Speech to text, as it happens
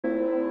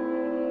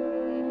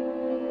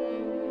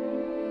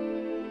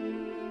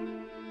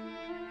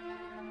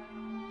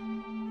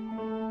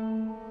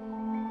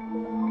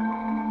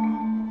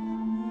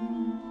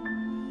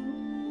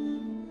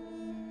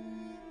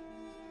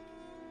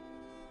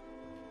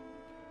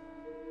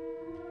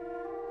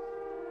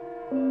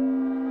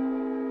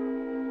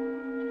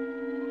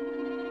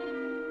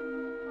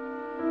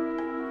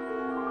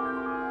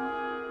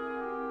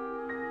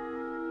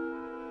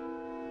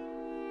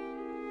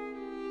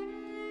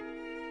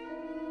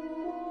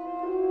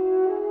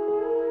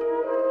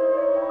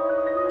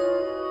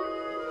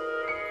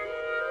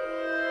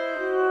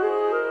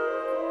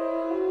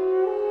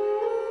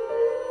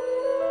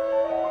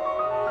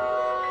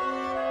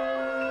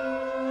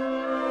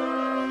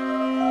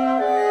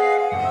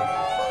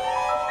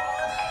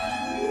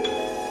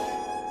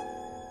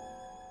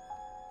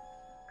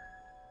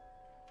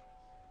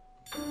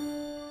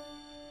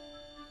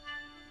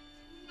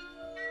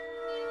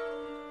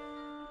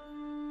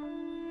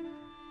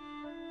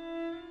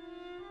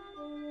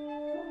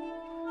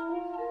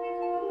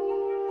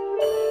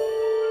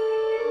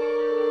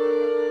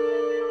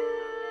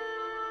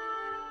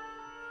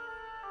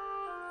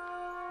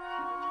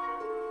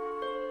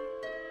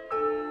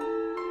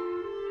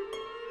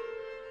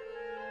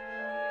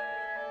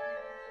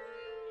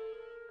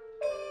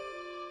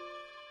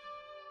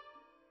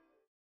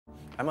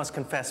I must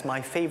confess,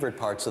 my favorite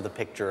parts of the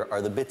picture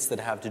are the bits that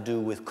have to do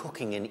with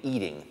cooking and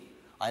eating.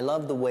 I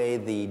love the way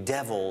the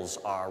devils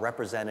are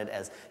represented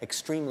as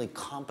extremely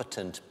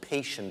competent,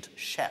 patient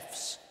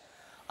chefs.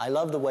 I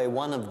love the way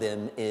one of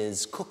them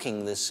is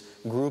cooking this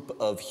group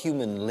of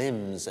human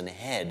limbs and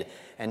head,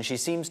 and she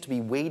seems to be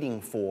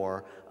waiting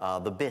for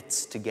the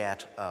bits to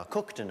get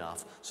cooked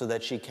enough so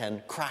that she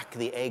can crack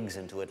the eggs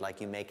into it like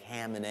you make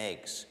ham and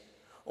eggs.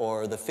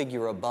 Or the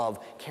figure above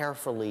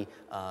carefully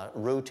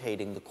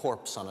rotating the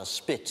corpse on a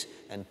spit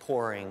and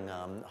pouring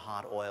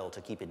hot oil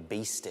to keep it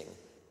basting.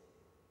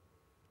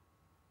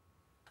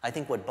 I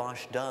think what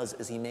Bosch does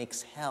is he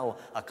makes hell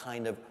a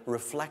kind of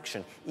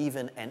reflection,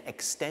 even an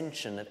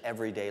extension of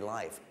everyday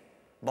life.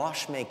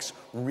 Bosch makes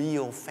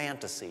real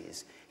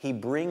fantasies. He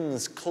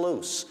brings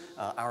close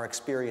our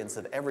experience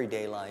of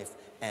everyday life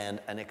and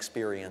an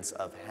experience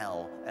of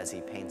hell as he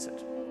paints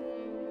it.